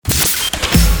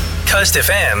Coast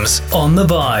FM's On The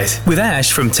Bite with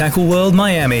Ash from Tackle World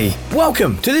Miami.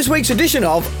 Welcome to this week's edition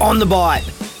of On The Bite.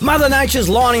 Mother Nature's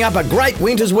lining up a great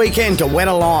winter's weekend to wet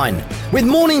a line. With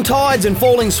morning tides and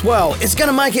falling swell, it's going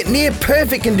to make it near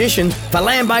perfect conditions for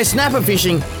land-based snapper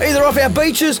fishing, either off our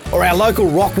beaches or our local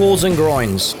rock walls and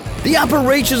groins. The upper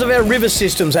reaches of our river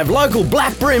systems have local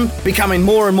black bream becoming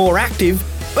more and more active,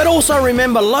 but also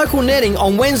remember local netting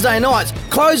on Wednesday nights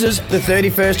closes the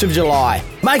 31st of July,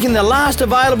 making the last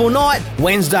available night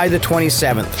Wednesday the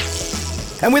 27th.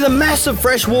 And with a massive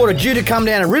fresh water due to come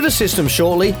down a river system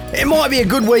shortly, it might be a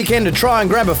good weekend to try and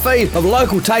grab a feed of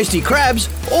local tasty crabs,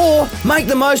 or make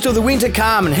the most of the winter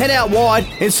calm and head out wide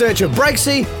in search of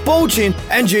breaksea, ballchin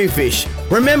and jewfish.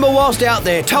 Remember, whilst out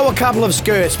there, tow a couple of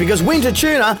skirts because winter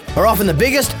tuna are often the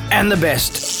biggest and the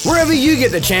best. Wherever you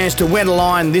get the chance to wet a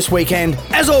line this weekend,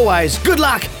 as always, good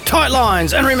luck, tight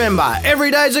lines, and remember,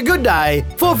 every day's a good day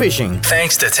for fishing.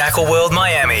 Thanks to Tackle World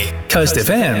Miami. Coast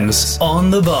FM's On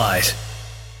The Bite.